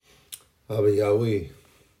Abba Yahweh,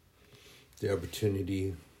 the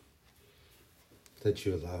opportunity that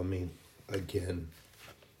you allow me again.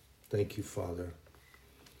 Thank you, Father,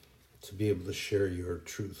 to be able to share your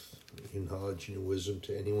truth, your knowledge, and your wisdom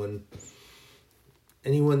to anyone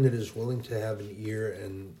that is willing to have an ear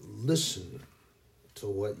and listen to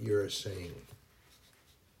what you're saying.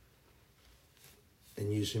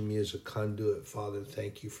 And using me as a conduit, Father,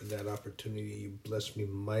 thank you for that opportunity. You bless me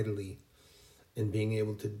mightily in being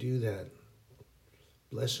able to do that.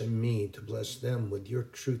 Blessing me to bless them with your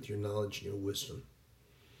truth, your knowledge, and your wisdom.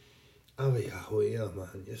 Ave Yahweh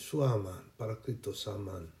Aman, Yeshua Aman, Parakletos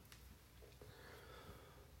Aman.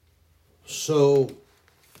 So,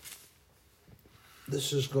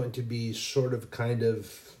 this is going to be sort of, kind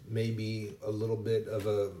of, maybe a little bit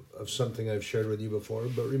of something I've shared with you before,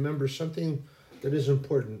 but remember, something that is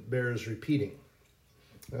important bears repeating.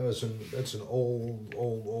 That's an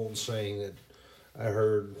old saying that I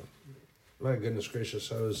heard. My goodness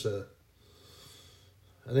gracious, I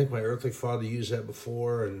think my earthly father used that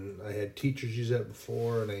before, and I had teachers use that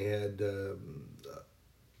before, and I had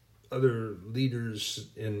other leaders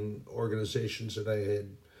in organizations that I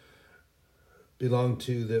had belonged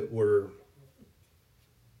to that were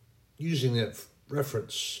using that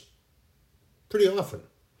reference pretty often.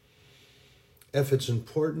 If it's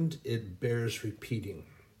important, it bears repeating.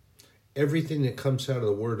 Everything that comes out of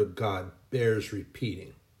the Word of God bears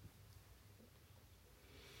repeating.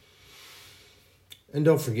 And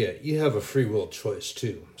don't forget, you have a free will choice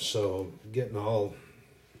too. So getting all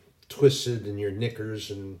twisted in your knickers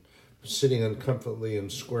and sitting uncomfortably and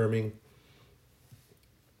squirming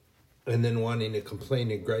and then wanting to complain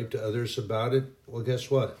and gripe to others about it, well, guess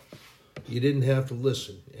what? You didn't have to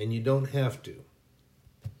listen, and you don't have to.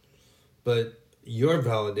 But your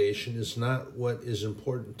validation is not what is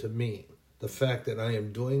important to me. The fact that I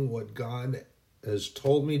am doing what God has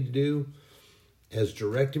told me to do, has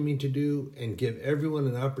directed me to do, and give everyone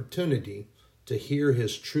an opportunity to hear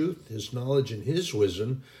his truth, his knowledge, and his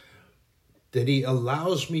wisdom that he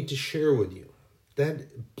allows me to share with you.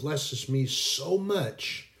 That blesses me so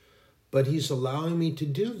much, but he's allowing me to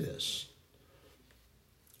do this.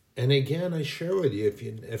 And again, I share with you,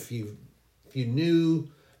 if you knew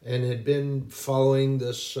and had been following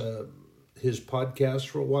this his podcast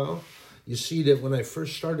for a while, you see that when I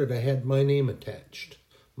first started, I had my name attached.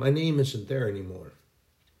 My name isn't there anymore.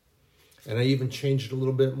 And I even changed it a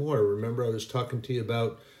little bit more. Remember, I was talking to you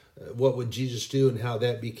about what would Jesus do and how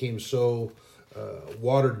that became so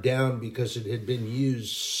watered down because it had been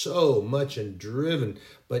used so much and driven.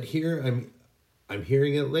 But here I'm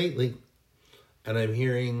hearing it lately, and I'm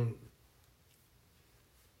hearing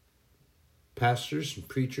pastors and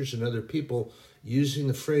preachers and other people using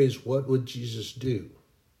the phrase, what would Jesus do?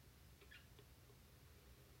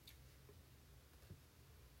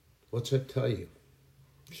 What's that tell you?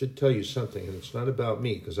 It should tell you something, and it's not about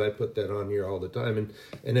me, because I put that on here all the time.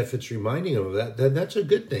 And if it's reminding them of that, then that's a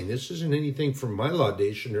good thing. This isn't anything for my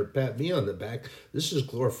laudation or pat me on the back. This is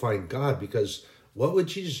glorifying God, because what would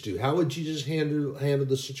Jesus do? How would Jesus handle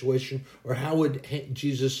the situation? Or how would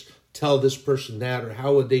Jesus tell this person that? Or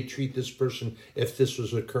how would they treat this person if this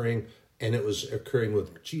was occurring and it was occurring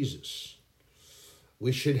with Jesus?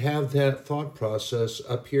 We should have that thought process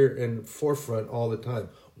up here in forefront all the time.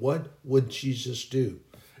 What would Jesus do?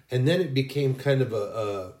 And then it became kind of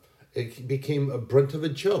a brunt of a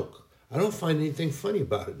joke. I don't find anything funny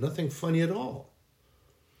about it. Nothing funny at all.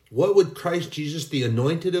 What would Christ Jesus, the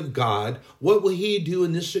anointed of God, what will he do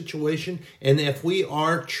in this situation? And if we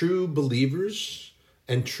are true believers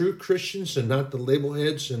and true Christians and not the label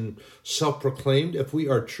heads and self-proclaimed, if we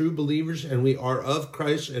are true believers and we are of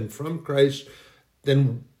Christ and from Christ,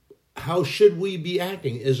 then how should we be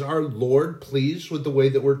acting? Is our Lord pleased with the way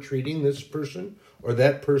that we're treating this person or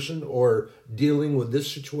that person or dealing with this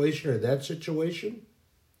situation or that situation?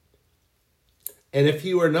 And if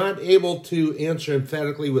you are not able to answer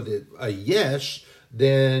emphatically with a yes,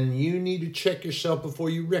 then you need to check yourself before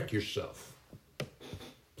you wreck yourself.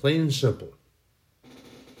 Plain and simple.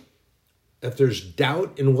 If there's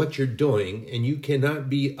doubt in what you're doing and you cannot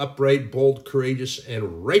be upright, bold, courageous,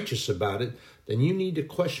 and righteous about it, then you need to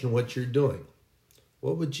question what you're doing.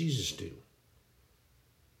 What would Jesus do?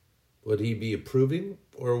 Would he be approving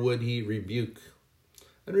or would he rebuke?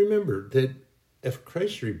 And remember that if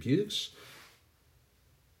Christ rebukes,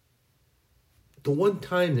 the one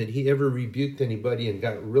time that he ever rebuked anybody and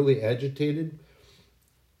got really agitated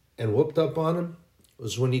and whooped up on him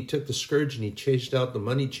was when he took the scourge and he chased out the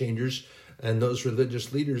money changers and those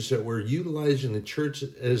religious leaders that were utilizing the church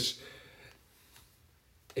as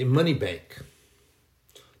a money bank.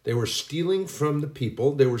 They were stealing from the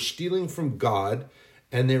people. They were stealing from God.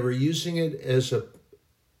 and they were using it as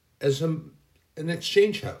an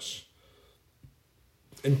exchange house,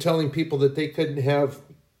 and telling people that they couldn't have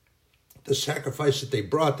the sacrifice that they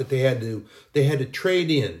brought, that they had to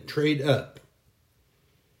trade up.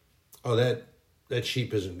 Oh, that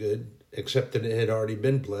sheep isn't good, except that it had already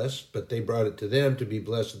been blessed, but they brought it to them to be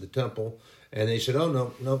blessed at the temple. And they said, oh,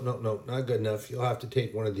 no, not good enough. You'll have to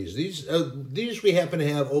take one of these. These we happen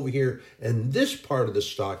to have over here in this part of the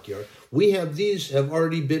stockyard. These have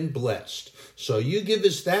already been blessed. So you give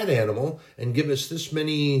us that animal and give us this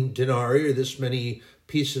many denarii or this many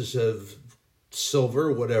pieces of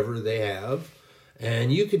silver, whatever they have.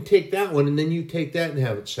 And you can take that one and then you take that and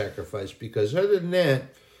have it sacrificed. Because other than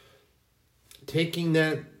that, taking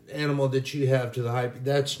that animal that you have to the high,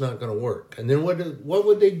 that's not going to work. And then what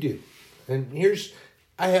would they do? And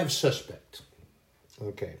I have suspect.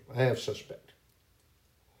 Okay, I have suspect.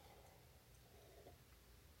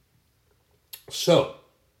 So,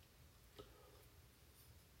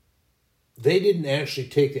 they didn't actually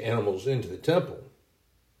take the animals into the temple.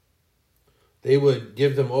 They would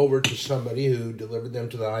give them over to somebody who delivered them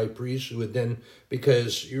to the high priest, who would then,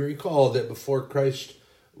 because you recall that before Christ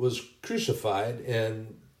was crucified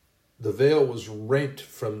and the veil was rent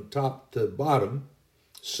from top to bottom,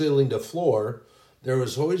 ceiling to floor, there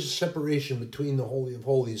was always a separation between the Holy of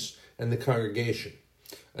Holies and the congregation.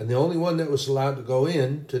 And the only one that was allowed to go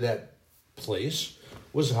in to that place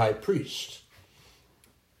was the high priest.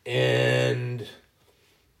 And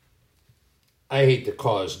I hate to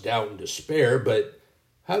cause doubt and despair, but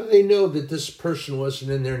how do they know that this person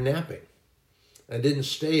wasn't in there napping and didn't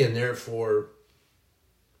stay in there for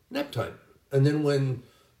nap time? And then when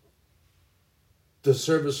the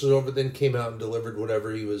service was over, then came out and delivered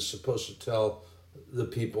whatever he was supposed to tell the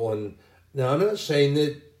people. And now I'm not saying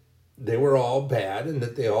that they were all bad and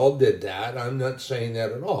that they all did that. I'm not saying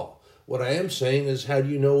that at all. What I am saying is, how do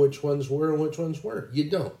you know which ones were and which ones weren't? You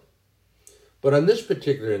don't. But on this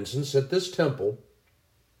particular instance, at this temple,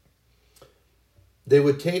 they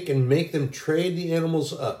would take and make them trade the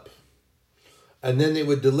animals up. And then they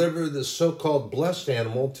would deliver the so-called blessed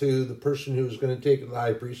animal to the person who was going to take it to the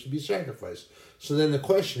high priest to be sacrificed. So then the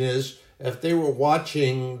question is, if they were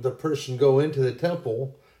watching the person go into the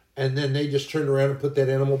temple, and then they just turned around and put that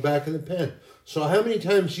animal back in the pen. So how many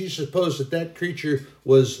times do you suppose that creature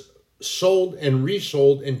was sold and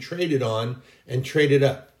resold and traded on and traded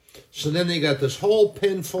up? So then they got this whole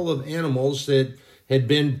pen full of animals that had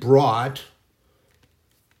been brought,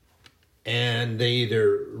 and they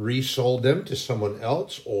either resold them to someone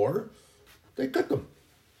else or they cut them.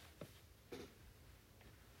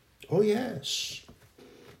 Oh, yes.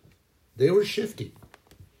 They were shifty.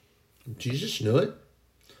 Jesus knew it.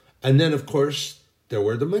 And then, of course, there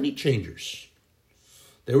were the money changers.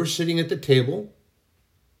 They were sitting at the table,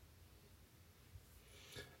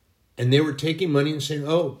 and they were taking money and saying,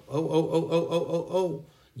 oh,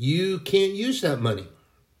 you can't use that money.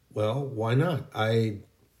 Well, why not?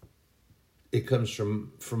 It comes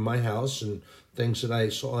from my house and things that I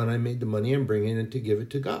saw, and I made the money. I'm bringing it to give it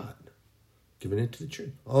to God, giving it to the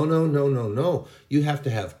church. Oh, no. You have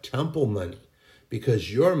to have temple money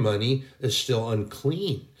because your money is still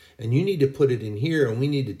unclean. And you need to put it in here, and we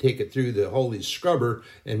need to take it through the holy scrubber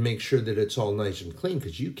and make sure that it's all nice and clean,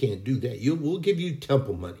 because you can't do that. We'll give you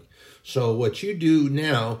temple money. So what you do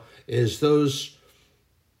now is those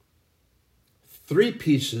 3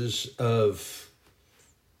 pieces of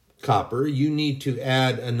copper, you need to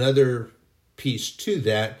add another piece to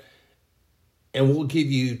that, and we'll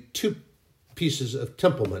give you 2 pieces of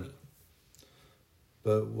temple money.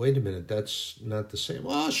 But wait a minute, that's not the same.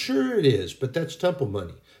 Well, sure it is, but that's temple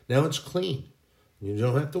money. Now it's clean. You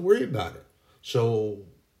don't have to worry about it. So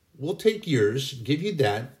we'll take yours, give you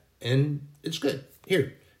that, and it's good.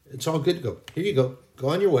 Here, it's all good to go. Here you go. Go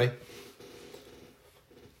on your way.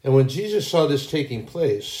 And when Jesus saw this taking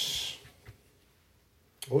place,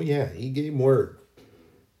 oh yeah, he gave word.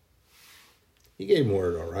 He gave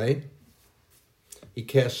word, all right. He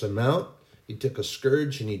cast them out. He took a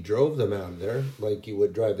scourge and he drove them out of there like you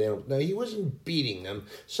would drive the animals. Now, he wasn't beating them.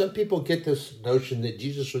 Some people get this notion that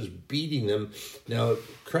Jesus was beating them. Now,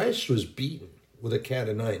 Christ was beaten with a cat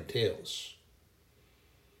of 9 tails.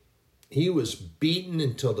 He was beaten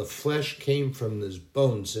until the flesh came from his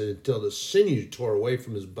bones and until the sinew tore away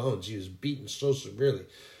from his bones. He was beaten so severely.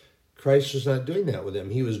 Christ was not doing that with them.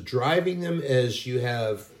 He was driving them as you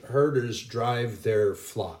have herders drive their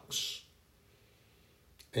flocks.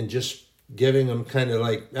 And just giving them kind of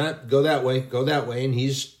like, go that way. And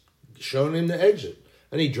he's showing him the exit.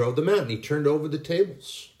 And he drove them out and he turned over the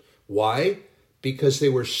tables. Why? Because they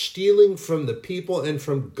were stealing from the people and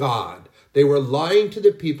from God. They were lying to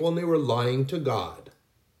the people and they were lying to God.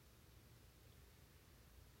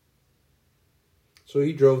 So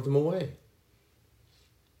he drove them away.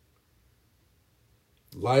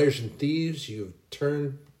 Liars and thieves, you've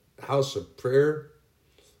turned a house of prayer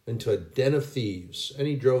into a den of thieves. And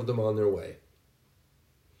he drove them on their way.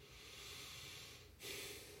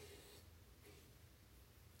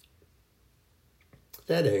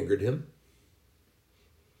 That angered him.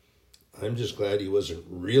 I'm just glad he wasn't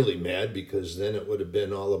really mad, because then it would have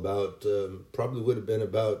been all about, probably would have been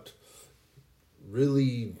about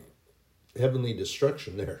really heavenly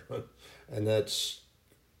destruction there. And that's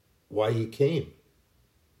why he came.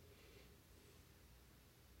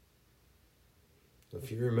 If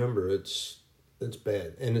you remember, it's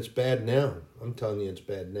bad. And it's bad now. I'm telling you, it's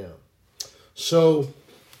bad now. So,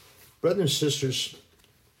 brothers and sisters,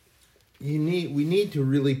 we need to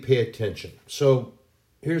really pay attention. So,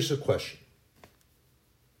 here's the question.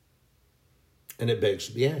 And it begs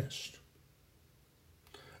to be asked.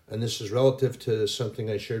 And this is relative to something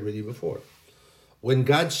I shared with you before. When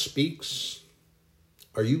God speaks,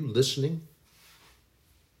 are you listening?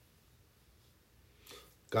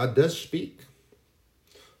 God does speak.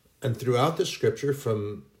 And throughout the scripture,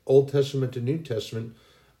 from Old Testament to New Testament,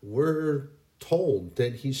 we're told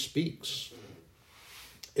that he speaks.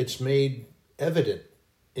 It's made evident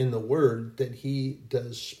in the word that he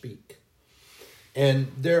does speak.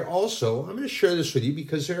 And there also, I'm going to share this with you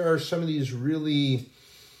because there are some of these really,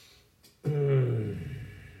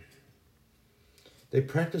 they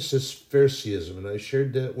practice this Phariseeism, and I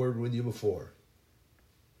shared that word with you before.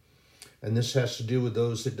 And this has to do with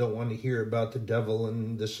those that don't want to hear about the devil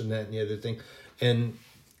and this and that and the other thing. And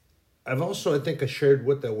I've also, I think I shared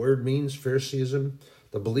what that word means, Phariseeism,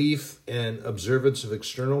 the belief and observance of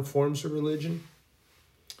external forms of religion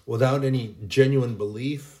without any genuine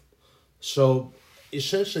belief. So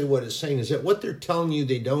essentially what it's saying is that what they're telling you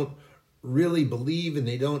they don't really believe, and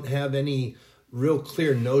they don't have any real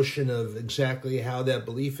clear notion of exactly how that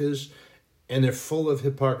belief is, and they're full of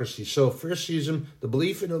hypocrisy. So Phariseeism, the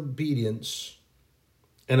belief in obedience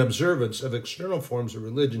and observance of external forms of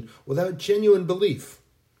religion without genuine belief.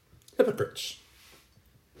 Hypocrites.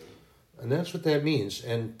 And that's what that means.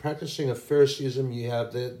 And practicing a Phariseeism, you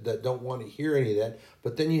have that don't want to hear any of that.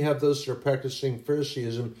 But then you have those that are practicing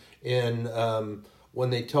Phariseeism in when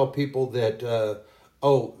they tell people that,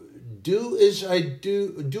 do as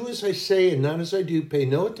I say and not as I do, pay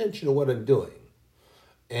no attention to what I'm doing.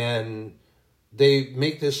 And they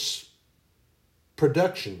make this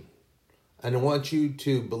production and want you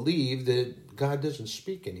to believe that God doesn't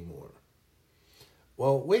speak anymore.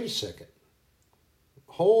 Well, wait a second.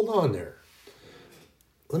 Hold on there.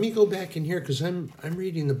 Let me go back in here because I'm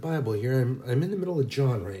reading the Bible here. I'm in the middle of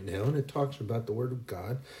John right now, and it talks about the Word of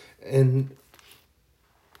God. And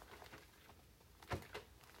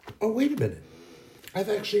oh, wait a minute. I've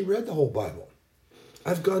actually read the whole Bible.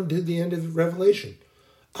 I've gone to the end of Revelation.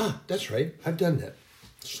 Ah, that's right. I've done that.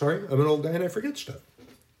 Sorry, I'm an old guy and I forget stuff.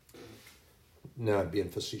 No, I'm being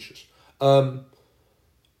facetious.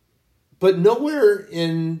 But nowhere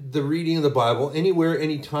in the reading of the Bible, anywhere,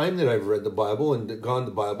 any time that I've read the Bible and gone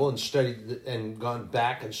to the Bible and studied and gone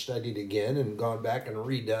back and studied again and gone back and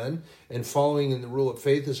redone and following in the rule of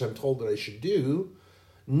faith as I'm told that I should do,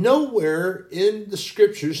 nowhere in the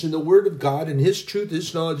scriptures, in the Word of God and his truth,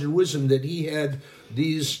 his knowledge and wisdom, that he had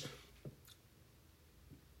these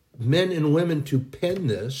men and women to pen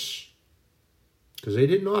this, because they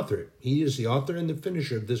didn't author it. He is the author and the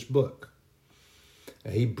finisher of this book.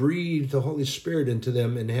 He breathed the Holy Spirit into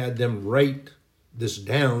them and had them write this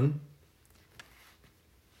down.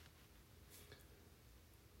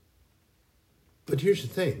 But here's the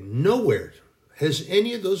thing. Nowhere has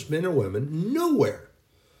any of those men or women, nowhere,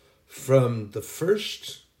 from the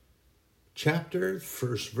first chapter,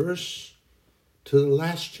 first verse, to the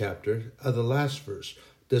last chapter of the last verse,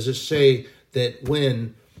 does it say that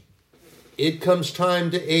when it comes time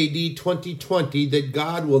to AD 2020, that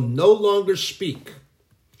God will no longer speak,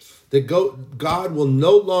 that God will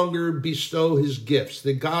no longer bestow his gifts,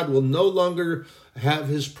 that God will no longer have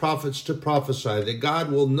his prophets to prophesy, that God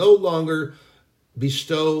will no longer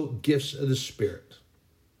bestow gifts of the Spirit.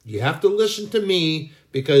 You have to listen to me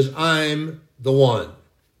because I'm the one.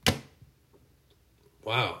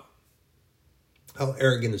 Wow. How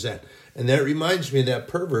arrogant is that? And that reminds me of that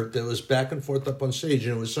pervert that was back and forth up on stage.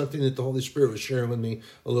 And it was something that the Holy Spirit was sharing with me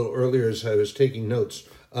a little earlier as I was taking notes.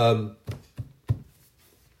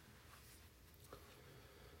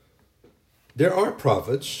 There are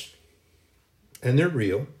prophets, and they're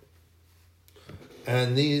real.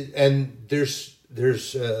 And there's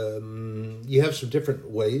you have some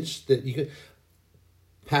different ways that you can.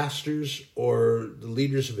 Pastors or the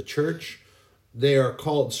leaders of a church, they are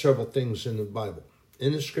called several things in the Bible.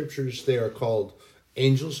 In the scriptures, they are called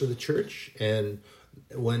angels of the church. And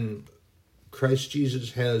when Christ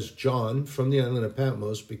Jesus has John from the island of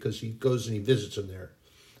Patmos, because he goes and he visits him there.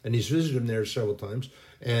 And he's visited him there several times.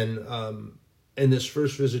 And in this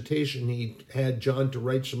first visitation, he had John to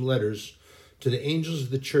write some letters to the angels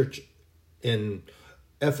of the church in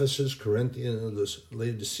Ephesus, Corinthians,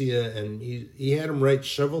 Laodicea, and he had him write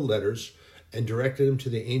several letters and directed them to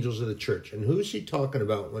the angels of the church. And who's he talking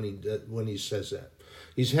about when he says that?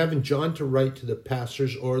 He's having John to write to the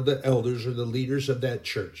pastors or the elders or the leaders of that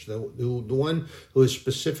church, the one who is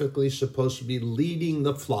specifically supposed to be leading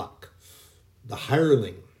the flock, the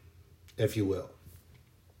hireling, if you will.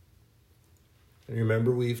 And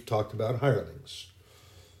remember, we've talked about hirelings.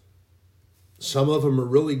 Some of them are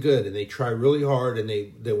really good and they try really hard and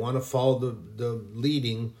they want to follow the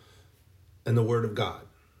leading and the word of God.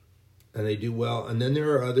 And they do well. And then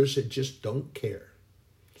there are others that just don't care.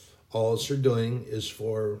 All they're doing is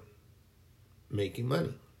for making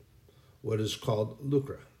money. What is called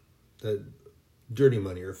lucre. The dirty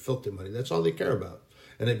money or filthy money. That's all they care about.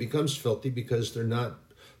 And it becomes filthy because they're not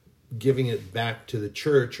giving it back to the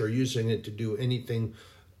church or using it to do anything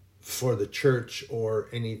for the church or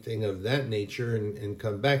anything of that nature and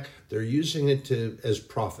come back. They're using it as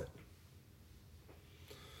profit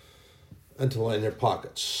and to line their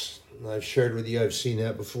pockets. I've shared with you, I've seen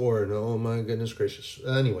that before, and oh my goodness gracious.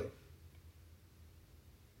 Anyway,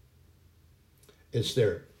 it's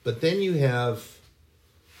there. But then you have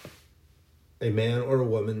a man or a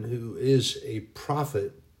woman who is a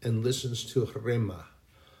prophet and listens to rhema,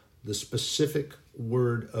 the specific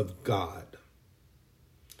word of God.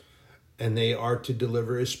 And they are to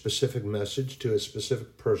deliver a specific message to a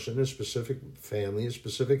specific person, a specific family, a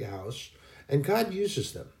specific house. And God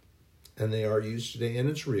uses them. And they are used today, and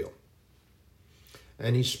it's real.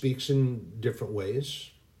 And he speaks in different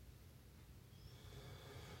ways.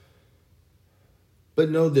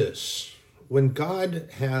 But know this, when God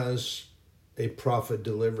has a prophet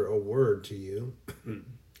deliver a word to you,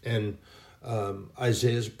 and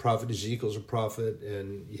Isaiah's a prophet, Ezekiel's a prophet,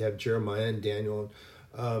 and you have Jeremiah and Daniel,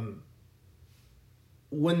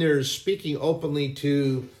 when they're speaking openly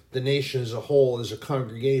to the nation as a whole, as a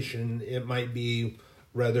congregation, it might be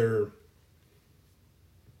rather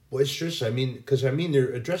boisterous. Because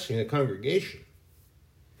they're addressing a congregation.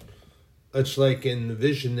 It's like in the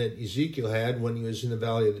vision that Ezekiel had when he was in the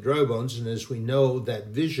Valley of the Dry Bones, and as we know, that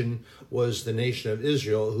vision was the nation of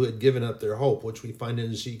Israel who had given up their hope, which we find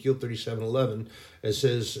in Ezekiel 37:11. It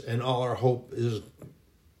says, and all our hope is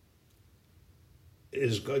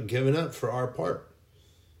given up for our part.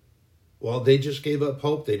 Well, they just gave up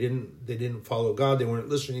hope. They didn't follow God. They weren't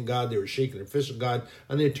listening to God. They were shaking their fist at God,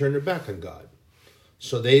 and they turned their back on God.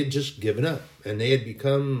 So they had just given up, and they had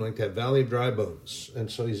become like that valley of dry bones.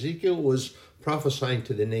 And so Ezekiel was prophesying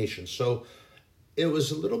to the nation. So it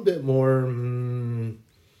was a little bit more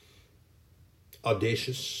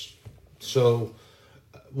audacious. So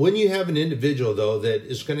when you have an individual, though, that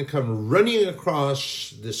is going to come running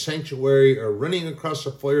across the sanctuary or running across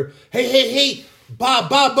the foyer, hey,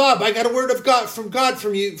 Bob, I got a word of God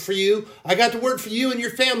for you. I got the word for you and your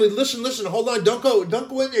family. Listen, hold on, don't go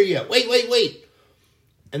in there yet. Wait.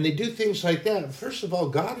 And they do things like that. First of all,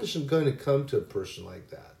 God isn't going to come to a person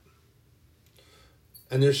like that.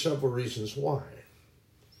 And there's several reasons why.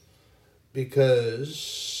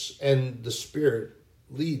 Because, and the Spirit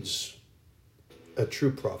leads a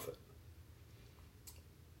true prophet.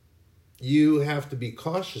 You have to be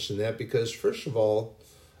cautious in that because, first of all,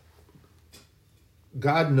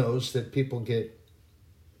 God knows that people get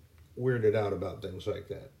weirded out about things like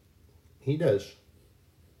that. He does.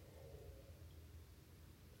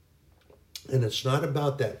 And it's not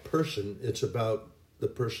about that person, it's about the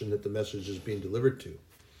person that the message is being delivered to.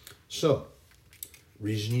 So,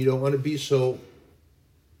 reason you don't want to be so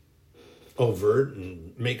overt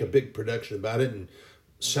and make a big production about it and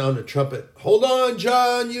sound a trumpet. Hold on,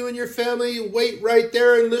 John, you and your family, wait right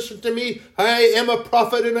there and listen to me. I am a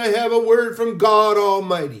prophet and I have a word from God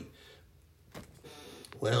Almighty.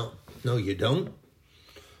 Well, no, you don't.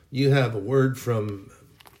 You have a word from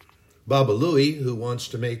Baba Louie, who wants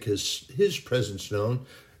to make his presence known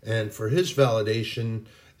and for his validation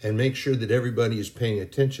and make sure that everybody is paying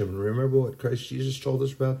attention. And remember what Christ Jesus told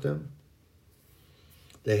us about them?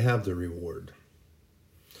 They have the reward.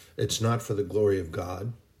 It's not for the glory of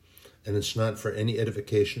God, and it's not for any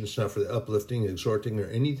edification. It's not for the uplifting, exhorting, or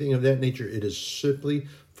anything of that nature. It is simply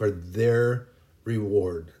for their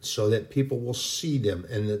reward, so that people will see them,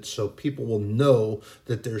 and that so people will know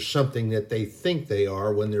that there's something that they think they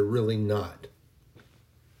are when they're really not.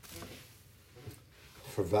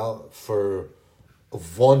 For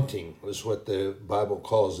vaunting is what the Bible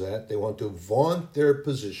calls that. They want to vaunt their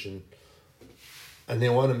position, and they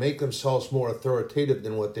want to make themselves more authoritative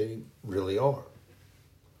than what they really are.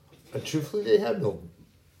 And truthfully, they have no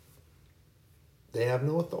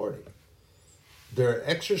authority. They're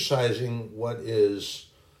exercising what is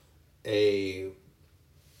a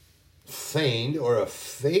feigned or a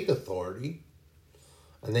fake authority,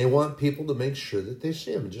 and they want people to make sure that they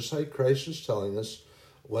see them. Just like Christ is telling us,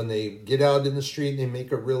 when they get out in the street and they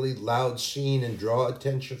make a really loud scene and draw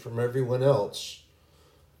attention from everyone else,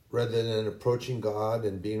 rather than approaching God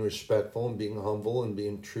and being respectful and being humble and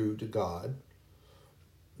being true to God,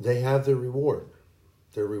 they have their reward.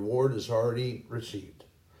 Their reward is already received.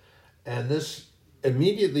 And this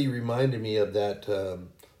immediately reminded me of that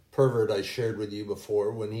pervert I shared with you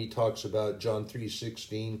before when he talks about John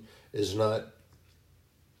 3:16 is not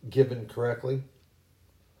given correctly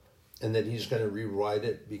and that he's going to rewrite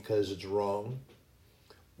it because it's wrong.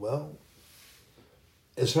 Well,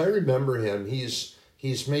 as I remember him, he's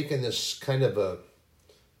making this kind of a,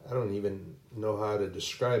 I don't even know how to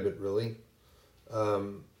describe it really.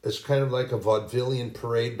 It's kind of like a vaudevillian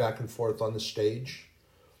parade back and forth on the stage.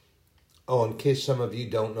 Oh, in case some of you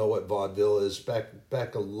don't know what vaudeville is,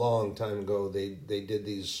 back a long time ago, they did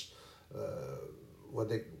these, what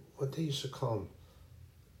they used to call them,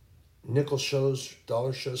 nickel shows,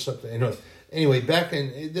 dollar shows, something. Anyway,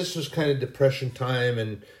 this was kind of Depression time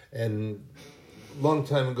and long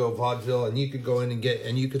time ago, vaudeville, and you could go in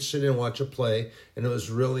and you could sit in and watch a play, and it was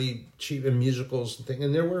really cheap, and musicals and things,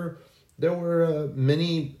 and there were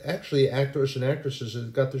many actually actors and actresses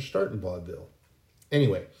that got their start in vaudeville.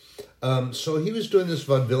 Anyway, so he was doing this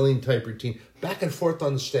vaudevillian type routine back and forth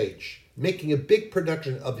on the stage, making a big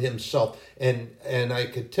production of himself, and I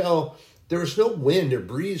could tell there was no wind or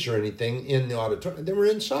breeze or anything in the auditorium. They were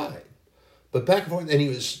inside, but back and forth, and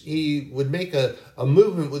he would make a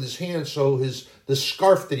movement with his hands so the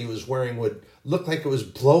scarf that he was wearing would look like it was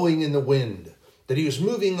blowing in the wind, that he was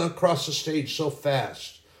moving across the stage so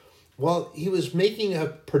fast. Well, he was making a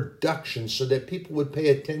production so that people would pay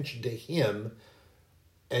attention to him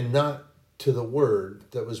and not to the word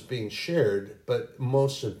that was being shared. But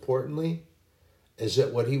most importantly, is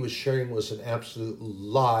that what he was sharing was an absolute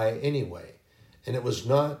lie anyway. And it was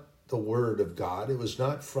not the word of God. It was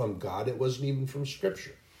not from God. It wasn't even from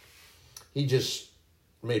Scripture. He just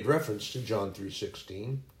made reference to John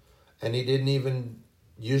 3:16, and he didn't even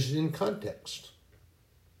use it in context.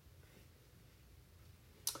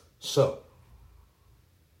 So,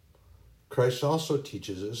 Christ also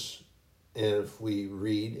teaches us, and if we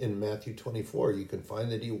read in Matthew 24, you can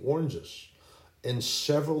find that he warns us in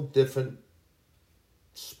several different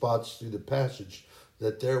spots through the passage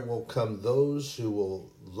that there will come those who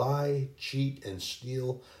will lie, cheat, and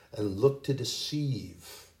steal, and look to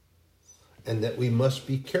deceive. And that we must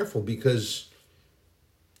be careful because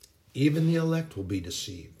even the elect will be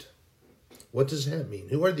deceived. What does that mean?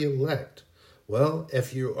 Who are the elect? Well,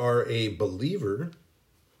 if you are a believer,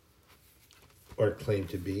 or claim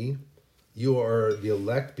to be, you are the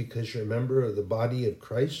elect because you're a member of the body of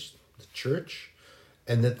Christ, the church,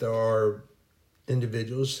 and that there are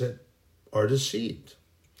individuals that are deceived.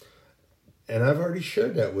 And I've already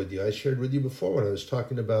shared that with you. I shared with you before when I was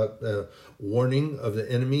talking about warning of the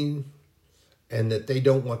enemy, and that they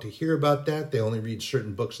don't want to hear about that. They only read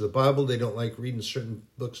certain books of the Bible. They don't like reading certain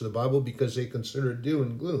books of the Bible because they consider it doom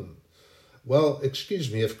and gloom. Well,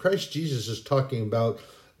 excuse me, if Christ Jesus is talking about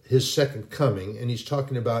his second coming, and he's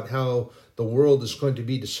talking about how the world is going to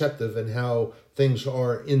be deceptive and how things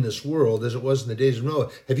are in this world as it was in the days of Noah.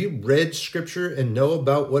 Have you read Scripture and know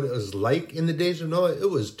about what it was like in the days of Noah? It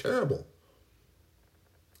was terrible.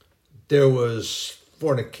 There was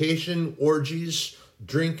fornication, orgies,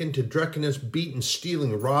 drinking to drunkenness, beating,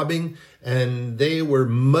 stealing, robbing, and they were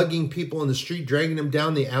mugging people in the street, dragging them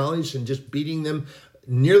down the alleys and just beating them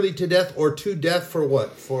nearly to death or to death for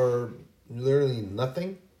what? For literally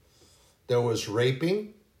nothing. There was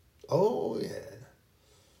raping. Oh, yeah.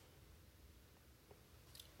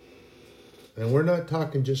 And we're not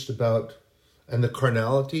talking just about, and the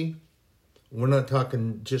carnality. We're not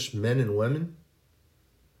talking just men and women.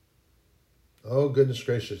 Oh, goodness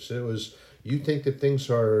gracious. It was, you think that things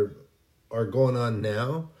are going on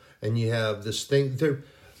now, and you have this thing.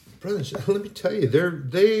 Brothers, let me tell you,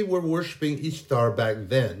 they were worshiping Ishtar back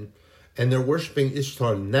then, and they're worshiping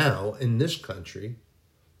Ishtar now in this country.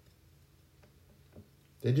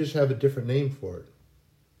 They just have a different name for it.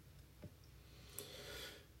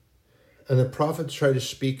 And the prophets try to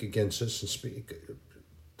speak against us and speak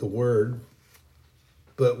the word.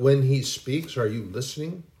 But when he speaks, are you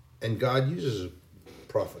listening? And God uses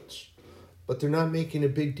prophets. but they're not making a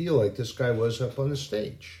big deal like this guy was up on the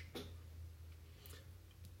stage.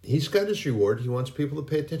 He's got his reward. He wants people to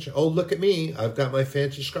pay attention. Oh, look at me. I've got my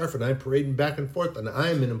fancy scarf and I'm parading back and forth and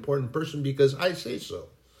I'm an important person because I say so.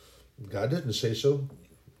 God doesn't say so.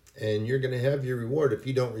 And you're going to have your reward if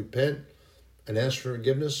you don't repent and ask for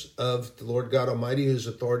forgiveness of the Lord God Almighty, whose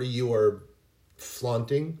authority you are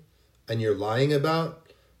flaunting and you're lying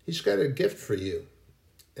about. He's got a gift for you.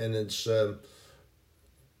 And it's the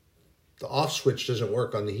off switch doesn't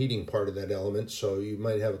work on the heating part of that element, so you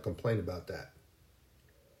might have a complaint about that.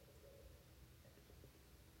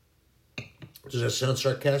 Does that sound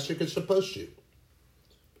sarcastic? It's supposed to.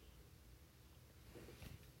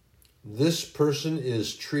 This person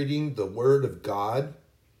is treating the Word of God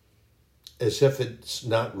as if it's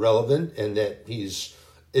not relevant and that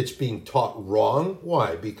it's being taught wrong.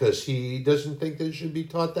 Why? Because he doesn't think that it should be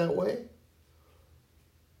taught that way?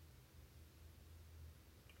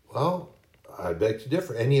 Well, I beg to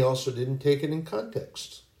differ. And he also didn't take it in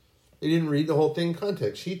context. He didn't read the whole thing in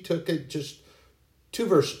context. He took it just 2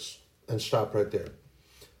 verses and stopped right there.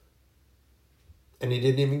 And he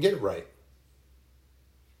didn't even get it right.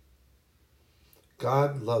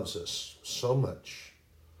 God loves us so much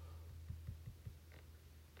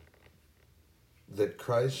that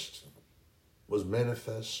Christ was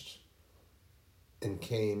manifest and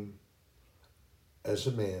came as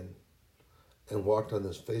a man and walked on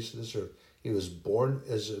the face of this earth. He was born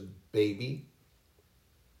as a baby.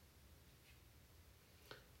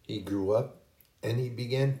 He grew up and he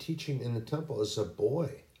began teaching in the temple as a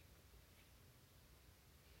boy.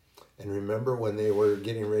 And remember when they were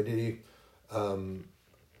getting ready to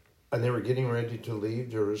leave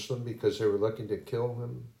Jerusalem because they were looking to kill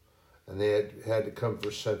him, and they had to come for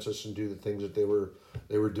census and do the things that they were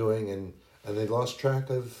doing, and they lost track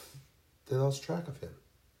of him.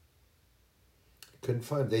 Couldn't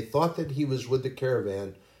find him. They thought that he was with the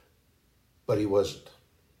caravan, but he wasn't.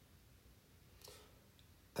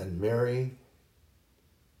 And Mary,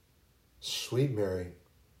 sweet Mary,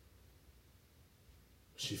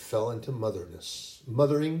 she fell into mothering.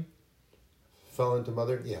 Fell into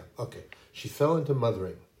mothering? Yeah, okay. She fell into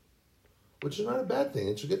mothering, which is not a bad thing.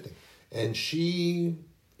 It's a good thing. And she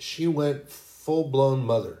went full-blown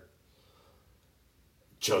mother.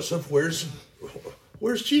 Joseph, where's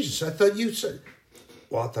Jesus? I thought you said...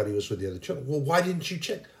 Well, I thought he was with the other children. Well, why didn't you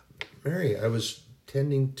check? Mary, I was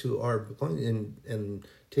tending to our belongings and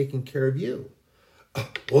taking care of you.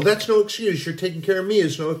 Well, that's no excuse. You're taking care of me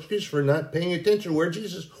is no excuse for not paying attention. Where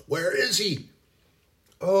Jesus? Where is he?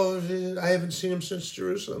 Oh, I haven't seen him since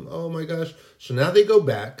Jerusalem. Oh, my gosh. So now they go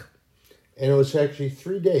back, and it was actually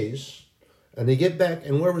 3 days, and they get back,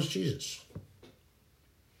 and where was Jesus?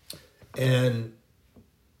 And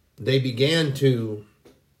they began to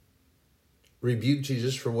rebuke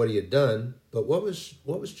Jesus for what he had done, but what was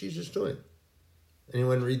Jesus doing?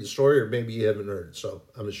 Anyone read the story, or maybe you haven't heard it, so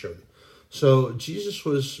I'm going to show you. So Jesus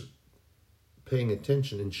was paying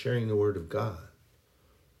attention and sharing the word of God.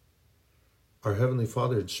 Our Heavenly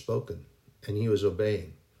Father had spoken, and he was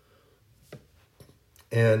obeying.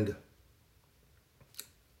 And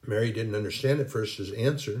Mary didn't understand at first his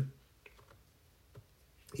answer.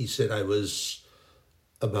 He said, I was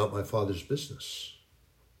about my Father's business.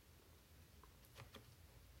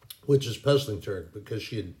 Which is puzzling to her because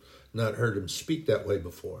she had not heard him speak that way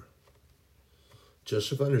before.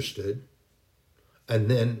 Joseph understood. And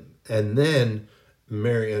then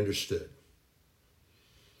Mary understood.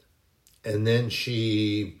 And then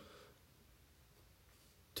she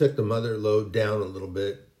took the mother load down a little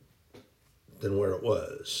bit than where it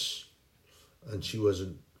was. And she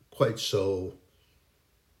wasn't quite so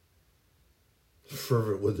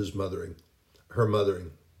fervent with her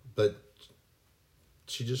mothering. But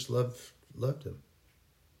she just loved him.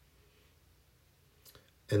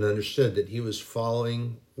 And understood that he was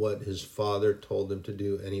following what his father told him to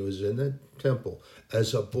do. And he was in the temple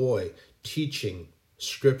as a boy teaching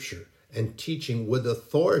scripture and teaching with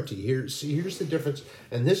authority. Here's the difference.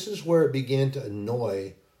 And this is where it began to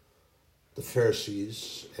annoy the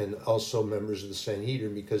Pharisees and also members of the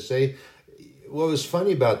Sanhedrin, because what was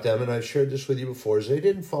funny about them, and I've shared this with you before, is they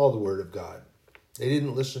didn't follow the word of God. They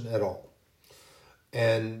didn't listen at all.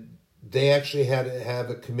 And they actually had to have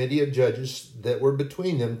a committee of judges that were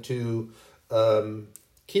between them to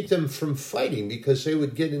keep them from fighting, because they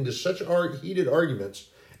would get into such heated arguments,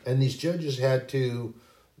 and these judges had to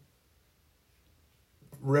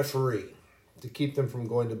referee to keep them from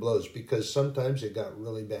going to blows, because sometimes it got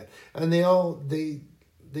really bad. And they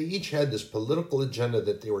each had this political agenda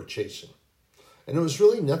that they were chasing. And it was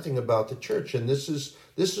really nothing about the church. And this is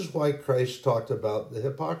why Christ talked about the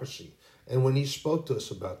hypocrisy. And when he spoke to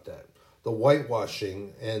us about that, the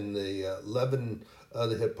whitewashing and the leaven of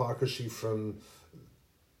the hypocrisy from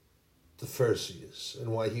the Pharisees,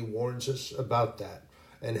 and why he warns us about that,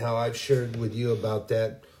 and how I've shared with you about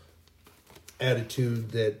that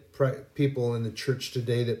attitude that people in the church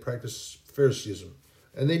today that practice Phariseeism,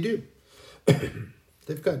 and they do.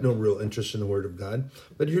 They've got no real interest in the Word of God.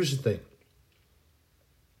 But here's the thing.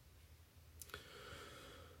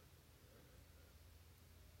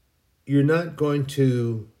 You're not going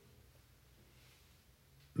to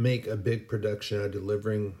make a big production out of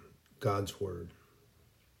delivering God's Word.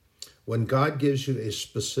 When God gives you a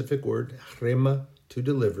specific word, rhema, to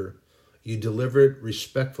deliver, you deliver it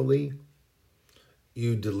respectfully,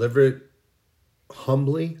 you deliver it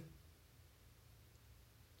humbly,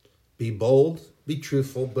 be bold, be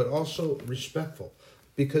truthful, but also respectful,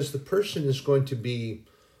 because the person is going to be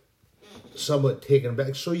somewhat taken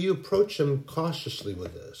aback. So you approach them cautiously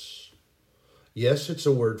with this. Yes, it's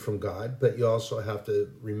a word from God, but you also have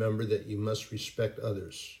to remember that you must respect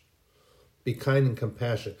others. Be kind and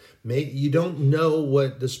compassionate. You don't know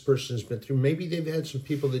what this person has been through. Maybe they've had some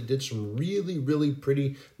people that did some really, really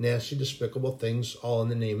pretty nasty, despicable things, all in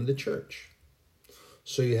the name of the church.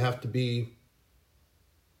 So you have to be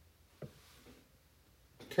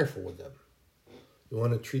careful with them. You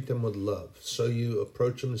want to treat them with love. So you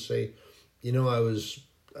approach them and say, you know, I was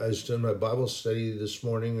doing my Bible study this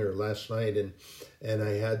morning or last night, and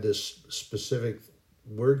I had this specific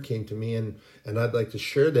word came to me, and I'd like to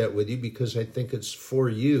share that with you because I think it's for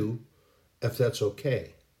you, if that's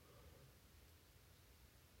okay.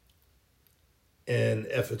 And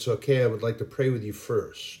if it's okay, I would like to pray with you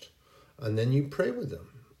first. And then you pray with them.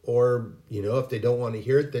 Or, you know, if they don't want to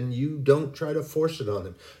hear it, then you don't try to force it on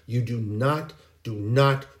them. You do not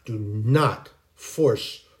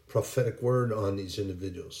force prophetic word on these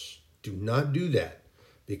individuals. Do not do that,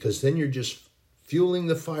 because then you're just fueling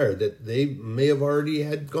the fire that they may have already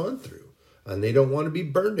had gone through, and they don't want to be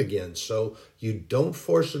burned again. So you don't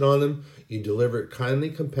force it on them. You deliver it kindly,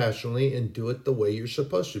 compassionately, and do it the way you're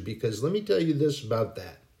supposed to. Because let me tell you this about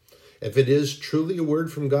that. If it is truly a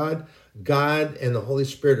word from God, God and the Holy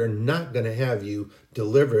Spirit are not going to have you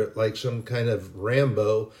deliver it like some kind of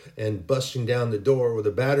Rambo and busting down the door with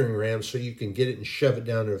a battering ram so you can get it and shove it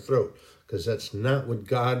down their throat. Because that's not what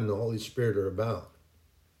God and the Holy Spirit are about.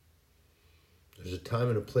 There's a time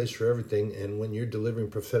and a place for everything, and when you're delivering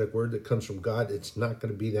prophetic word that comes from God, it's not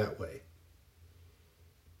going to be that way.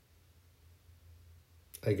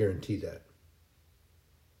 I guarantee that.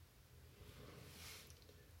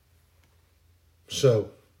 So,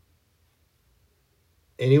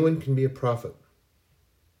 anyone can be a prophet.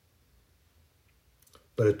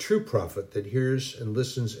 But a true prophet that hears and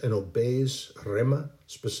listens and obeys rhema,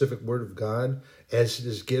 specific word of God, as it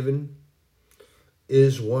is given,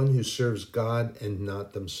 is one who serves God and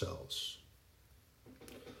not themselves.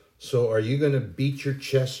 So are you going to beat your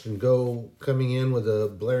chest and go coming in with a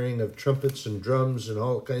blaring of trumpets and drums and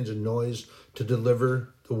all kinds of noise to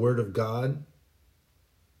deliver the word of God?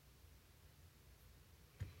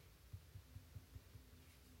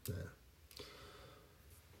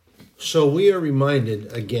 So we are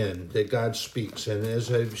reminded again that God speaks. And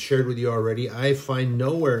as I've shared with you already, I find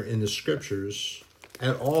nowhere in the scriptures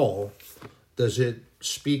at all does it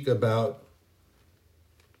speak about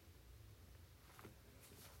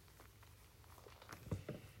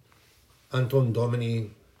Anton Domini,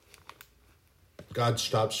 God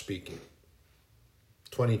stopped speaking.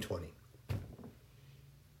 2020.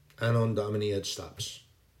 Anton Domini, it stops.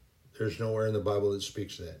 There's nowhere in the Bible that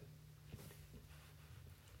speaks that.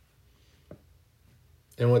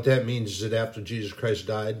 And what that means is that after Jesus Christ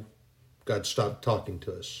died, God stopped talking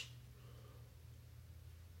to us.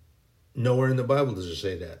 Nowhere in the Bible does it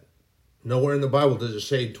say that. Nowhere in the Bible does it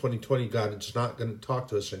say in 2020 God is not going to talk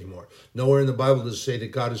to us anymore. Nowhere in the Bible does it say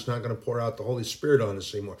that God is not going to pour out the Holy Spirit on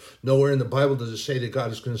us anymore. Nowhere in the Bible does it say that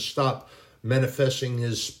God is going to stop manifesting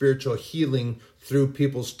his spiritual healing through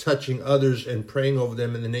people's touching others and praying over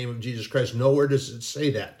them in the name of Jesus Christ. Nowhere does it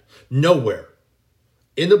say that. Nowhere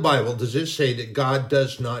in the Bible does it say that God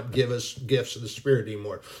does not give us gifts of the Spirit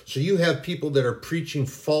anymore. So you have people that are preaching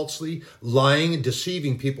falsely, lying and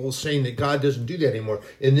deceiving people, saying that God doesn't do that anymore.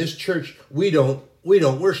 In this church, we don't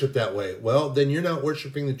worship that way. Well, then you're not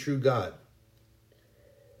worshiping the true God.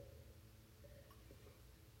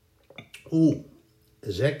 Ooh,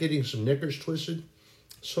 is that getting some knickers twisted?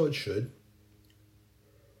 So it should.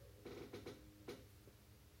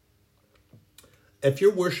 If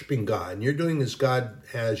you're worshiping God and you're doing as God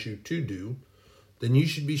has you to do, then you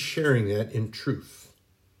should be sharing that in truth.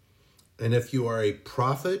 And if you are a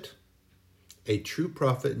prophet, a true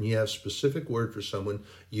prophet and you have specific word for someone,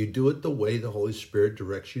 you do it the way the Holy Spirit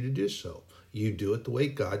directs you to do so. You do it the way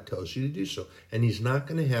God tells you to do so. And he's not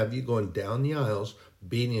going to have you going down the aisles,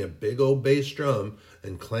 beating a big old bass drum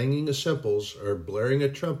and clanging the cymbals or blaring a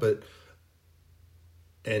trumpet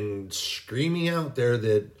and screaming out there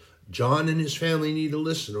that John and his family need to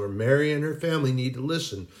listen, or Mary and her family need to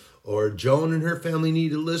listen, or Joan and her family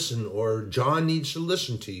need to listen, or John needs to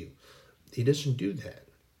listen to you. He doesn't do that.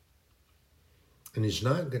 And he's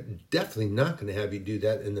definitely not going to have you do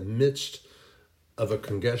that in the midst of a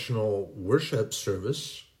congregational worship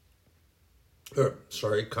service.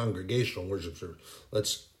 Congregational worship service.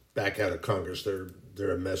 Let's back out of Congress.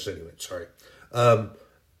 They're a mess anyway. Sorry.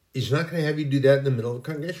 He's not going to have you do that in the middle of a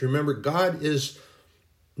congregation. Remember, God is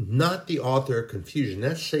not the author of confusion.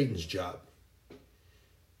 That's Satan's job.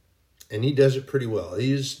 And he does it pretty well.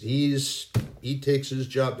 He takes his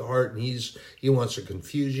job to heart, and he wants to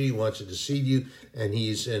confuse you, he wants to deceive you, and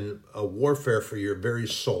he's in a warfare for your very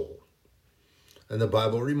soul. And the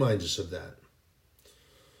Bible reminds us of that.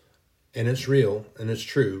 And it's real, and it's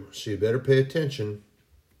true, so you better pay attention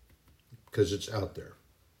because it's out there.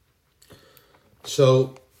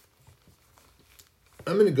 So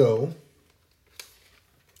I'm going to go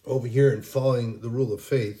over here and following the rule of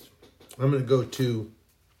faith. I'm going to go to,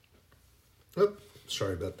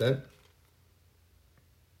 sorry about that.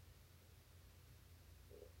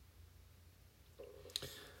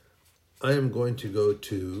 I am going to go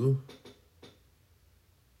to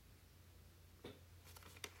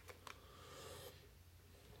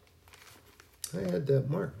I had that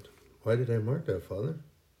marked. Why did I mark that, Father?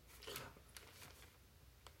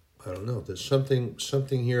 I don't know. There's something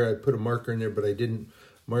here. I put a marker in there, but I didn't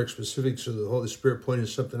mark specific, so the Holy Spirit pointed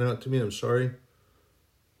something out to me. I'm sorry.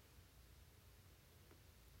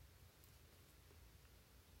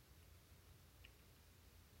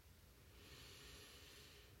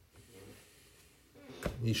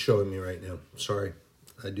 He's showing me right now. Sorry.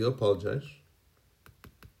 I do apologize.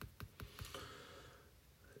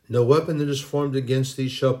 No weapon that is formed against thee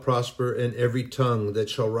shall prosper, and every tongue that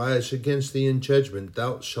shall rise against thee in judgment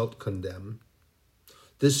thou shalt condemn.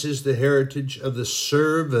 This is the heritage of the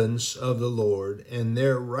servants of the Lord, and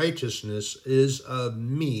their righteousness is of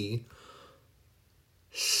me,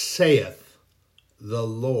 saith the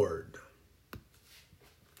Lord.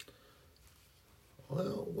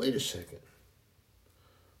 Well, wait a second.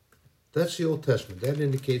 That's the Old Testament. That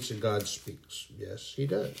indicates that God speaks. Yes, he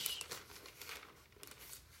does.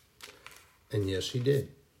 And yes, he did.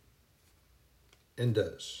 And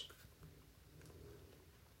does.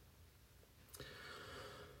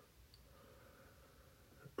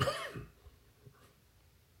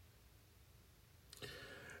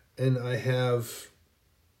 And I have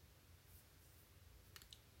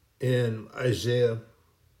in Isaiah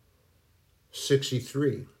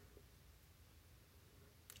 63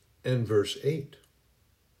 and verse 8.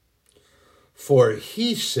 For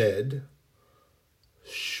he said,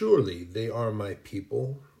 surely they are my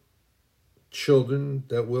people, children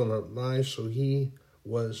that will not lie, so he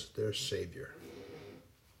was their Savior.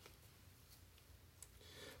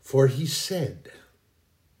 For he said,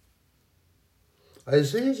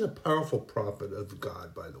 Isaiah is a powerful prophet of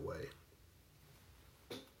God, by the way.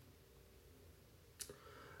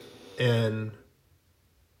 And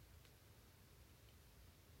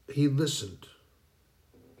he listened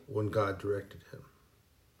when God directed him.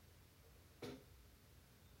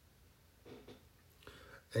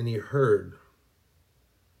 And he heard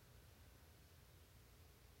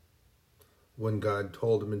when God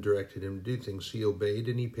told him and directed him to do things. He obeyed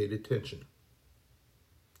and he paid attention.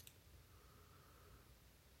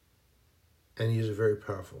 And he is very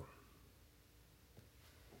powerful.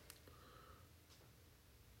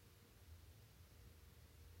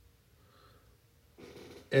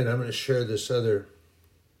 And I'm going to share this other,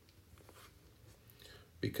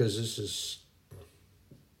 because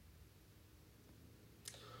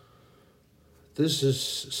this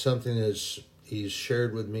is something that he's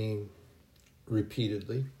shared with me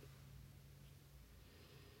repeatedly.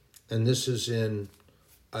 And this is in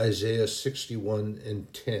Isaiah 61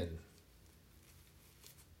 and 10.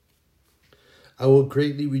 I will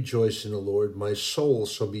greatly rejoice in the Lord. My soul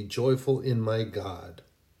shall be joyful in my God.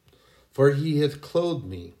 For he hath clothed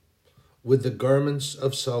me with the garments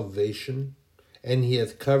of salvation, and he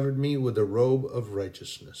hath covered me with a robe of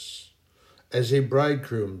righteousness. As a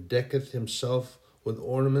bridegroom decketh himself with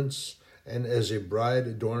ornaments, and as a bride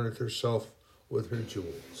adorneth herself with her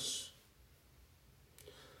jewels.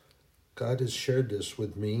 God has shared this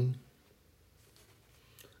with me.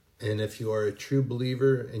 And if you are a true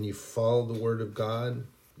believer and you follow the word of God,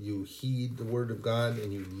 you heed the word of God,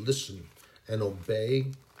 and you listen and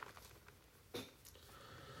obey.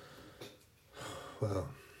 Wow.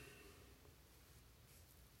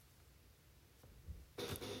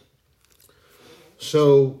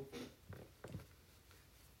 So,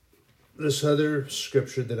 this other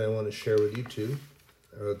scripture that I want to share with you too.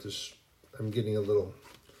 I wrote this, I'm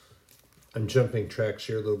jumping tracks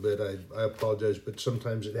here a little bit. I apologize, but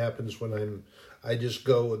sometimes it happens when I just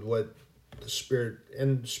go with what the Spirit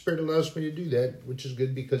allows me to do that, which is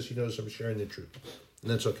good because He knows I'm sharing the truth.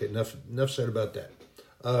 And that's okay. Enough said about that.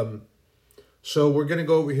 So we're going to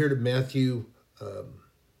go over here to Matthew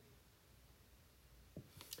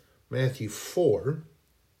 4,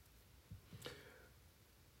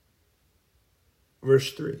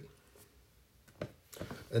 verse 3.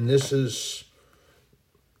 And this is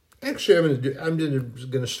actually I'm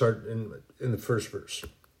going to start in the first verse.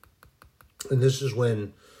 And this is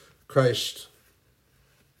when Christ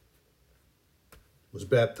was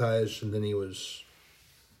baptized, and then He was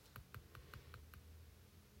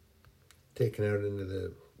taken out into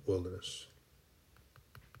the wilderness.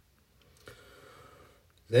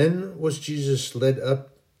 Then was Jesus led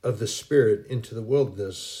up of the Spirit into the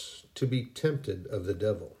wilderness to be tempted of the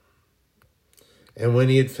devil. And when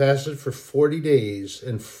He had fasted for 40 days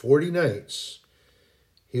and 40 nights,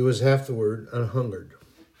 He was afterward an-hungered.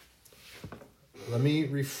 Let me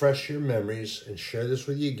refresh your memories and share this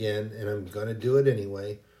with you again, and I'm going to do it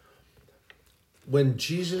anyway. When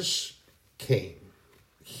Jesus came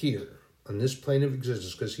here on this plane of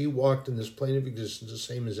existence, because He walked in this plane of existence the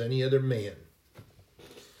same as any other man,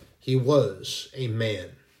 He was a man.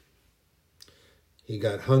 He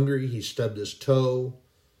got hungry, He stubbed His toe,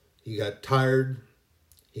 He got tired,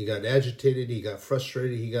 He got agitated, He got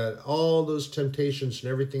frustrated, He got all those temptations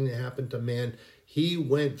and everything that happened to man. He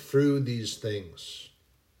went through these things.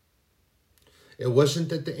 It wasn't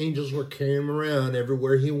that the angels were carrying Him around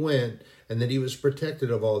everywhere He went and that He was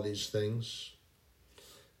protected of all these things.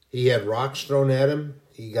 He had rocks thrown at Him.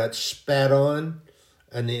 He got spat on.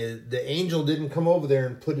 And the angel didn't come over there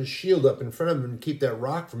and put his shield up in front of him and keep that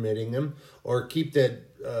rock from hitting him, or keep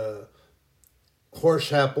that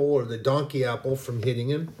horse apple or the donkey apple from hitting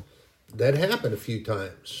him. That happened a few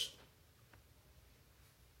times.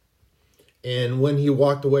 And when He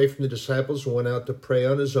walked away from the disciples and went out to pray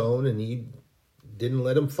on His own, and He didn't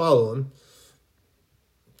let them follow Him,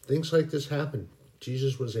 things like this happened.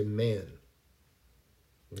 Jesus was a man.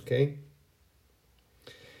 Okay?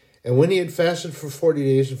 And when He had fasted for 40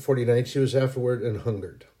 days and 40 nights, He was afterward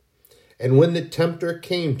an-hungered. And when the tempter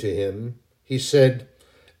came to Him, He said,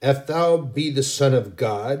 If thou be the Son of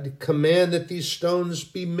God, command that these stones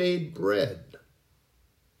be made bread.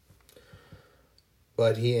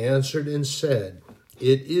 But He answered and said,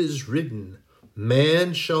 It is written,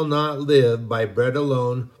 Man shall not live by bread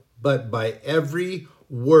alone, but by every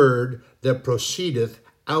word that proceedeth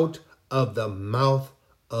out of the mouth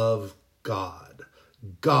of God.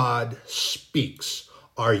 God speaks.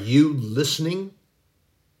 Are you listening?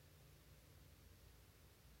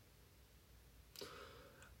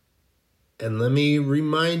 And let me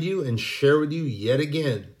remind you and share with you yet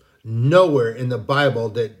again, nowhere in the Bible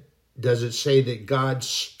does it say that God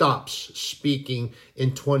stops speaking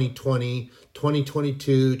in 2020,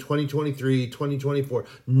 2022, 2023, 2024.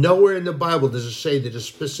 Nowhere in the Bible does it say that a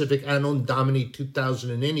specific Anno Domini 2000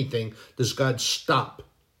 and anything does God stop.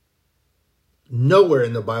 Nowhere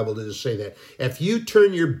in the Bible does it say that. If you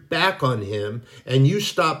turn your back on Him and you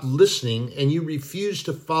stop listening and you refuse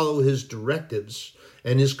to follow His directives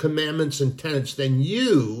and His commandments and tenets, then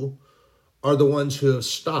you are the ones who have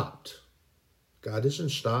stopped. God doesn't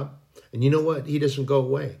stop. And you know what? He doesn't go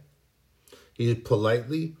away. He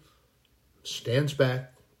politely stands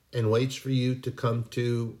back and waits for you to come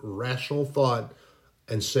to rational thought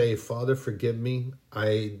and say, Father, forgive me.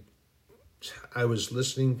 I was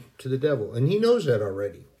listening to the devil. And He knows that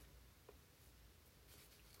already.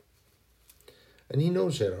 And He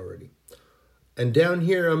knows that already. And down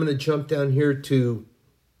here, I'm going to jump down here to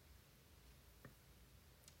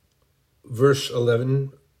verse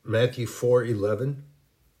 11, Matthew 4:11.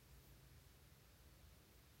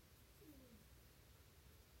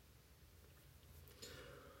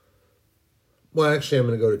 Well, actually, I'm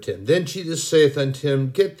going to go to 10. Then Jesus saith unto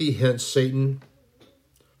him, Get thee hence, Satan,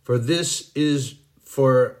 for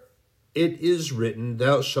it is written,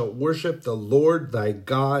 Thou shalt worship the Lord thy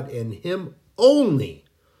God, and Him only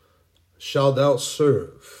shalt thou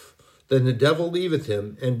serve. Then the devil leaveth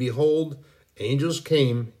him, and behold, angels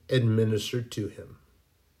came and ministered to him.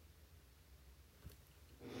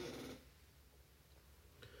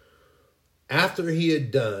 After he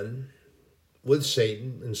had done with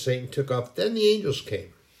Satan, and Satan took off, then the angels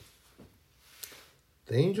came.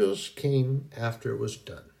 The angels came after it was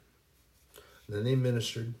done. And then they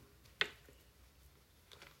ministered,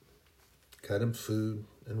 got him food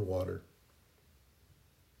and water.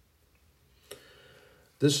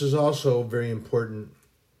 This is also very important.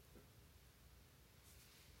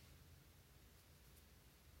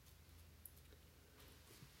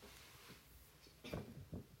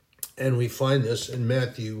 And we find this in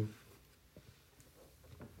Matthew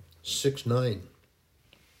 6:9.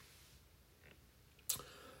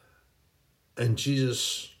 And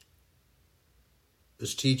Jesus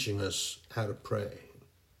is teaching us how to pray.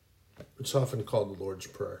 It's often called the Lord's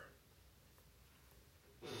Prayer.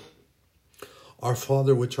 Our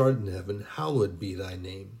Father which art in heaven, hallowed be thy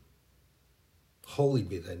name. Holy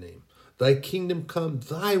be thy name. Thy kingdom come,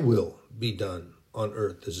 thy will be done on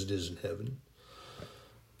earth as it is in heaven.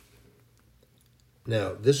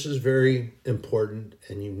 Now, this is very important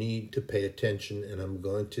and you need to pay attention, and I'm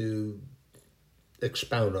going to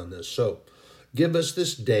expound on this. So, give us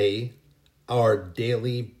this day our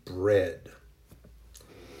daily bread.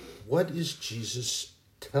 What is Jesus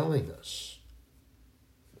telling us?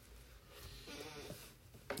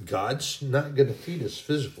 God's not going to feed us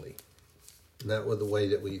physically, not with the way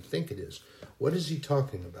that we think it is. What is he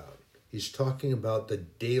talking about? He's talking about the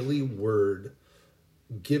daily word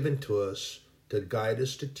given to us to guide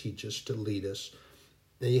us, to teach us, to lead us.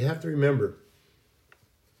 Now you have to remember,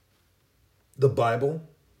 the Bible,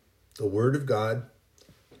 the Word of God,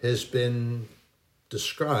 has been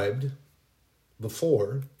described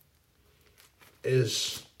before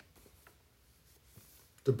as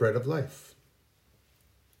the bread of life.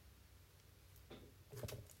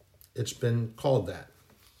 It's been called that.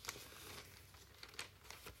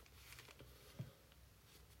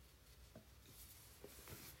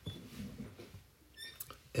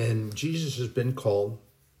 And Jesus has been called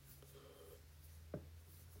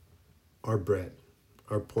our bread,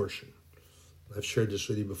 our portion. I've shared this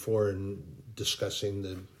with you before in discussing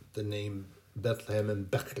the name Bethlehem and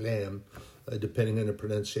Bethlehem, depending on the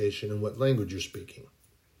pronunciation and what language you're speaking.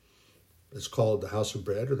 It's called the house of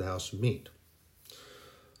bread or the house of meat.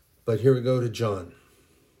 But here we go to John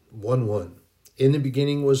 1:1. In the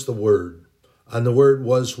beginning was the Word, and the Word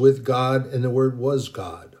was with God, and the Word was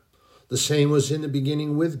God. The same was in the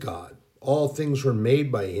beginning with God. All things were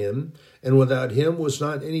made by him, and without him was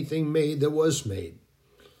not anything made that was made.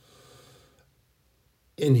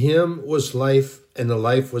 In him was life, and the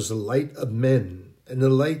life was the light of men. And the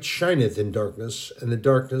light shineth in darkness, and the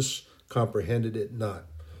darkness comprehended it not.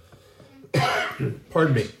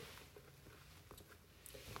 Pardon me.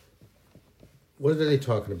 What are they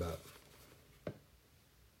talking about?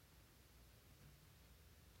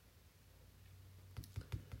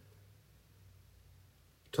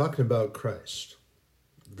 Talking about Christ.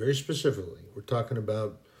 Very specifically, we're talking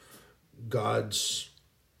about God's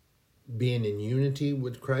being in unity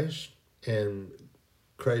with Christ and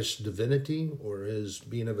Christ's divinity, or his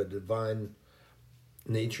being of a divine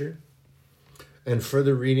nature. And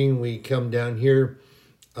further reading, we come down here,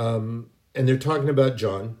 and they're talking about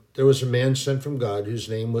John. There was a man sent from God whose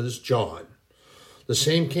name was John. The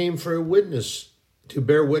same came for a witness, to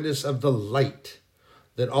bear witness of the light,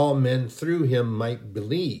 that all men through him might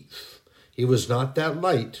believe. He was not that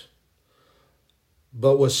light,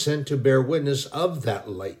 but was sent to bear witness of that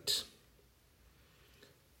light,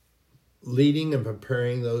 leading and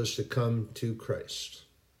preparing those to come to Christ,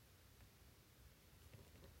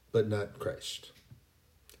 but not Christ.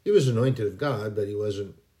 He was anointed of God, but he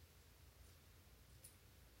wasn't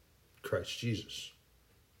Christ Jesus.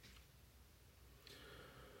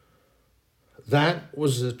 That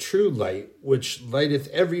was the true light, which lighteth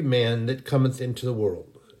every man that cometh into the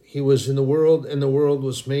world. He was in the world, and the world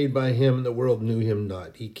was made by him, and the world knew him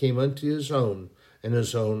not. He came unto his own, and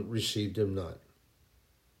his own received him not.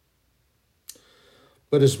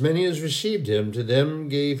 But as many as received him, to them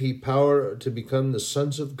gave he power to become the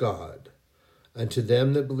sons of God, and to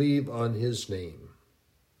them that believe on his name,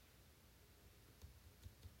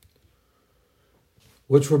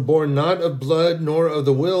 which were born not of blood, nor of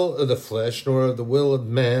the will of the flesh, nor of the will of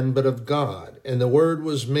man, but of God. And the Word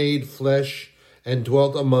was made flesh, and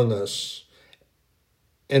dwelt among us,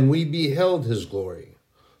 and we beheld his glory,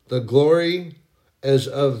 the glory as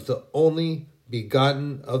of the only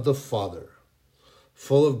begotten of the Father,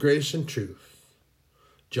 full of grace and truth.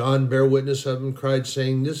 John bare witness of him, cried,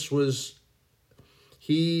 saying, This was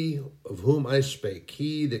he of whom I spake.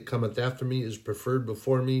 He that cometh after me is preferred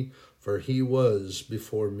before me, for he was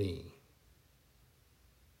before me.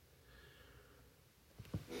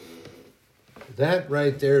 That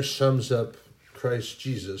right there sums up Christ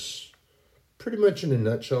Jesus pretty much in a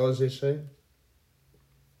nutshell, as they say.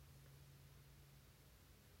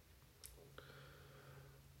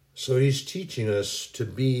 So he's teaching us to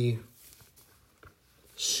be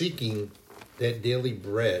seeking that daily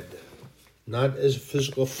bread, not as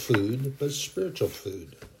physical food, but spiritual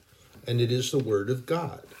food. And it is the word of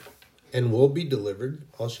God. And will be delivered.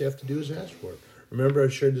 All you have to do is ask for it. Remember, I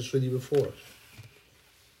shared this with you before.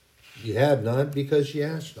 You have not because you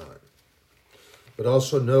ask not. But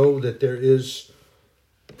also know that there is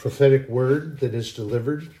prophetic word that is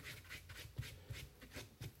delivered.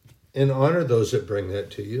 And honor those that bring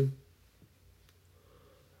that to you.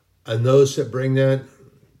 And those that bring that,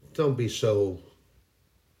 don't be so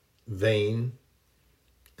vain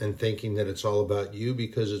and thinking that it's all about you,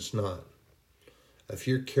 because it's not. If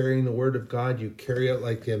you're carrying the word of God, you carry it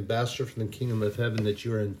like the ambassador from the kingdom of heaven that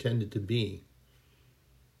you are intended to be.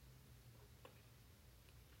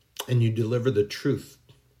 And you deliver the truth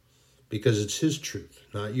because it's his truth,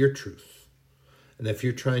 not your truth. And if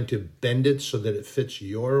you're trying to bend it so that it fits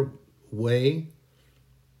your way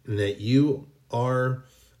and that you are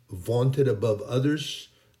vaunted above others,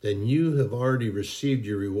 then you have already received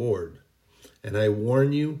your reward. And I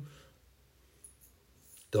warn you,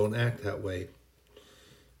 don't act that way,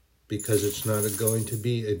 because it's not going to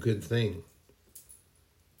be a good thing.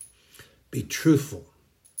 Be truthful.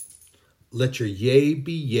 Let your yea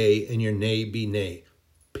be yea and your nay be nay.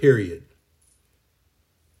 Period.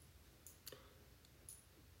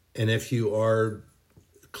 And if you are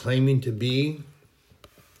claiming to be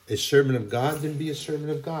a servant of God, then be a servant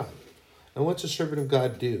of God. And what's a servant of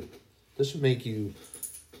God do? Doesn't make you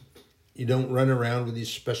don't run around with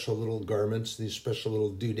these special little garments, these special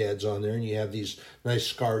little doodads on there, and you have these nice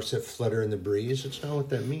scarves that flutter in the breeze. It's not what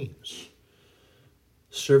that means.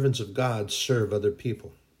 Servants of God serve other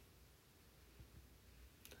people.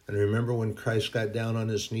 And remember when Christ got down on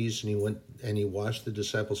his knees and he went and he washed the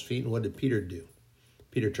disciples' feet, and what did Peter do?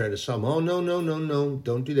 Peter tried to tell him, oh, no,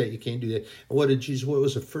 don't do that. You can't do that. And what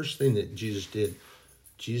was the first thing that Jesus did?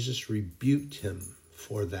 Jesus rebuked him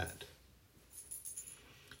for that.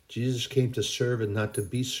 Jesus came to serve and not to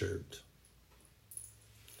be served.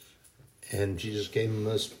 And Jesus gave him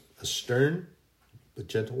a stern but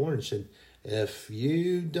gentle warning. He said, if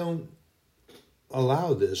you don't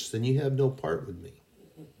allow this, then you have no part with me.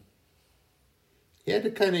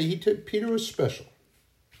 Peter was special.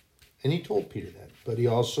 And he told Peter that. But he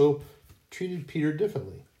also treated Peter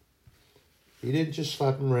differently. He didn't just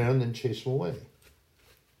slap him around and chase him away.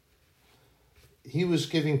 He was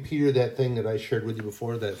giving Peter that thing that I shared with you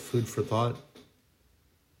before, that food for thought.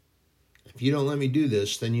 If you don't let me do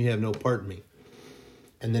this, then you have no part in me.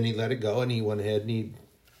 And then he let it go, and he went ahead and he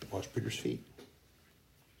washed Peter's feet.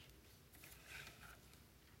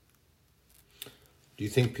 Do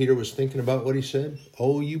you think Peter was thinking about what he said?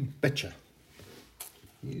 Oh, you betcha.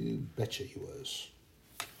 You betcha he was.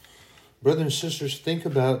 Brothers and sisters, think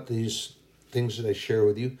about these things that I share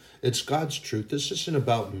with you. It's God's truth. This isn't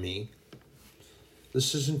about me.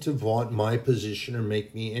 This isn't to vaunt my position or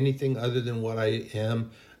make me anything other than what I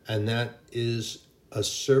am, and that is a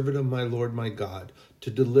servant of my Lord my God,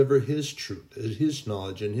 to deliver his truth, his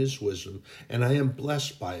knowledge, and his wisdom, and I am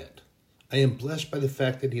blessed by it. I am blessed by the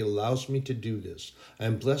fact that he allows me to do this. I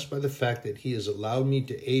am blessed by the fact that he has allowed me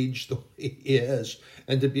to age the way he has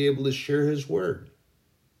and to be able to share his word.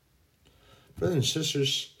 Brothers and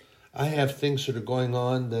sisters, I have things that are going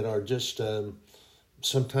on that are just,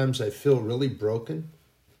 sometimes I feel really broken,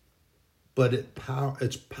 but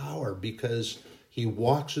it's power because he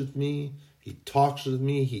walks with me, he talks with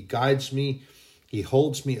me, he guides me, he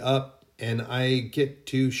holds me up, and I get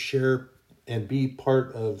to share and be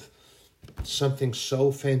part of something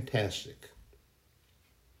so fantastic,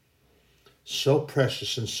 so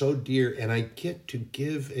precious and so dear, and I get to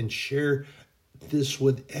give and share this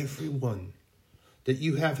with everyone, that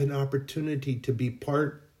you have an opportunity to be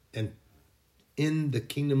part and in the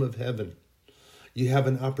kingdom of heaven. You have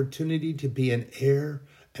an opportunity to be an heir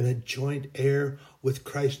and a joint heir with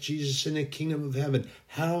Christ Jesus in the kingdom of heaven.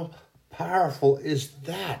 How powerful is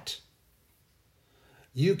that?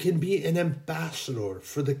 You can be an ambassador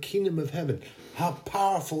for the kingdom of heaven. How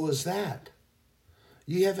powerful is that?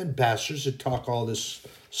 You have ambassadors that talk all this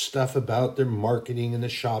stuff about their marketing and the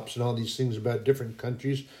shops and all these things about different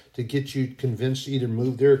countries to get you convinced to either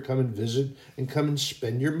move there or come and visit and come and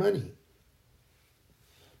spend your money.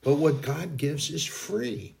 But what God gives is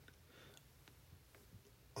free.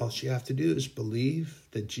 All you have to do is believe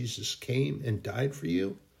that Jesus came and died for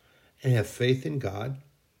you and have faith in God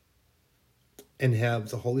and have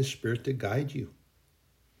the Holy Spirit to guide you.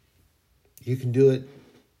 You can do it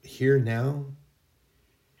here now.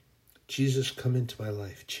 Jesus, come into my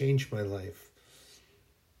life. Change my life.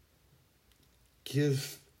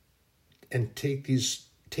 Give and take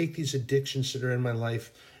these addictions that are in my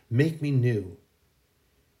life. Make me new.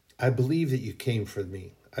 I believe that you came for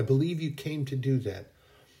me. I believe you came to do that.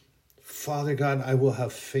 Father God, I will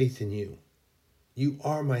have faith in you. You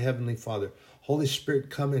are my Heavenly Father. Holy Spirit,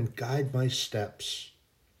 come and guide my steps.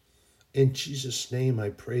 In Jesus' name, I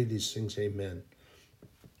pray these things, amen.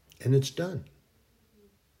 And it's done.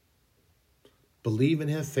 Believe and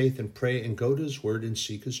have faith and pray and go to his word and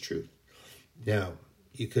seek his truth. Now,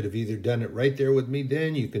 you could have either done it right there with me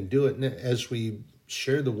then, you can do it as we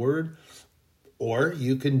share the word, or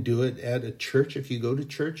you can do it at a church. If you go to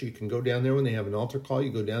church, you can go down there when they have an altar call.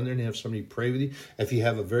 You go down there and have somebody pray with you. If you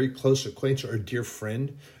have a very close acquaintance or a dear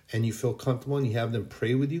friend and you feel comfortable and you have them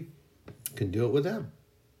pray with you, you can do it with them.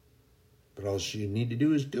 But all you need to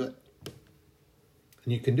do is do it.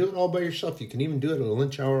 And you can do it all by yourself. You can even do it at a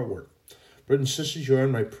lunch hour at work. Brothers and sisters, you are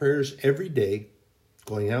in my prayers every day,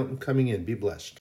 going out and coming in. Be blessed.